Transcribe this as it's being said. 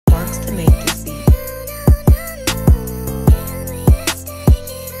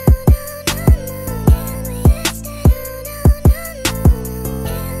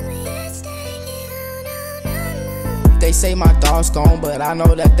say my dogs gone, but I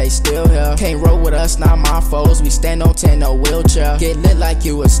know that they still here. Can't roll with us, not my foes. We stand on 10, no wheelchair. Get lit like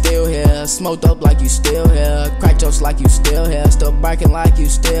you was still here. Smoked up like you still here. Crack jokes like you still here. Still barking like you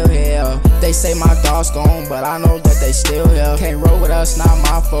still here. They say my dogs gone, but I know that they still here. Can't roll with us, not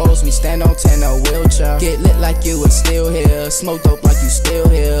my foes. We stand on 10, no wheelchair. Get lit like you was still here. Smoked up like you still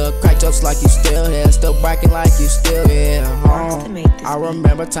here. Crack jokes like you still here. Still barking like you still here. I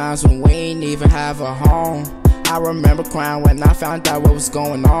remember times when we ain't even have a home. I remember crying when I found out what was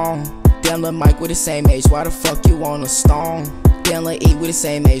going on. Damn, lil' Mike with the same age, why the fuck you on a stone? Damn, lil' E with the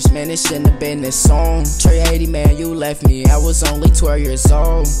same age, man, it shouldn't have been this song. TAE80, man, you left me, I was only 12 years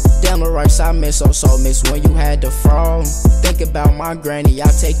old. Damn, lil' Rice, I miss, oh so miss when you had the fro. Think about my granny, I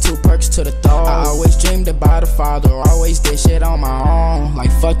take 2 perks to the throat. I always dreamed about a father, always did shit on my own.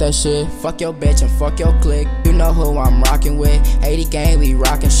 Like fuck that shit, fuck your bitch and fuck your clique. You know who I'm rockin' with, 80 gang, we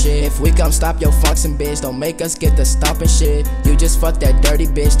rockin' shit. If we come stop your function, bitch, don't make us get the stompin' shit. You just fuck that dirty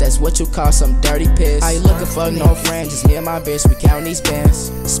bitch, that's what you call some dirty piss. I ain't looking for no friend, just me and my bitch, we count these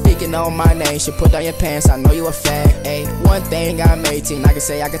bands. Speaking on my name, should put down your pants, I know you a fag. Ayy, one thing I'm 18, I can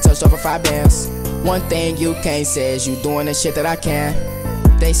say I can touch over 5 bands. One thing you can't say is you doing the shit that I can.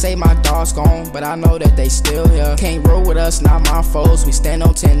 They say my dogs gone, but I know that they still here. Can't roll with us, not my foes. We stand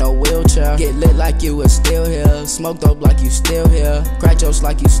on 10, no wheelchair. Get lit like you was still here. Smoked up like you still here. Crack jokes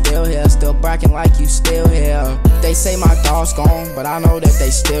like you still here. Still barking like you still here. They say my dogs gone, but I know that they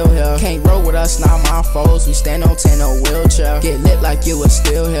still here. Can't roll with us, not my foes. We stand on 10, no wheelchair. Get lit like you was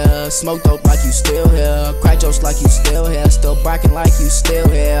still here. Smoked up like you still here. Crack jokes like you still here. Still barking like you still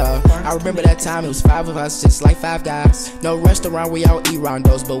here. I remember that time it was 5 of us, just like 5 guys. No restaurant, we all eat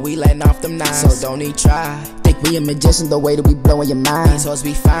rondos, but we letting off them nines, so don't even try. Think we a magician the way that we blowin' your mind. These hoes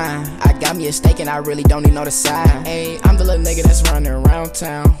be fine. I got me a steak and I really don't even know the side. Ayy, I'm the little nigga that's running around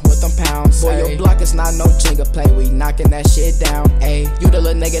town with them pounds. Boy, your block is not no Jenga play, we knocking that shit down. Ayy, you the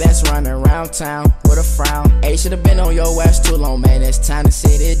little nigga that's running around town with a frown. Ayy, should've been on your ass too long, man, it's time to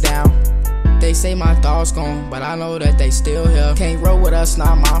sit it down. They say my dogs gone, but I know that they still here. Can't roll with us,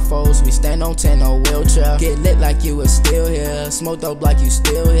 not my foes. We stand on 10, no wheelchair. Get lit like you was still here. Smoked up like you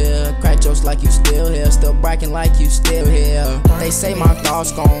still here. Crack jokes like you still here. Still barking like you still here. They say my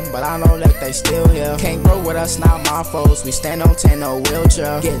dogs gone, but I know that they still here. Can't roll with us, not my foes. We stand on 10, no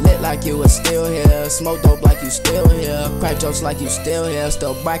wheelchair. Get lit like you was still here. Smoked up like you still here. Crack jokes like you still here.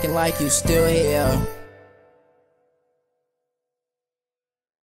 Still barking like you still here.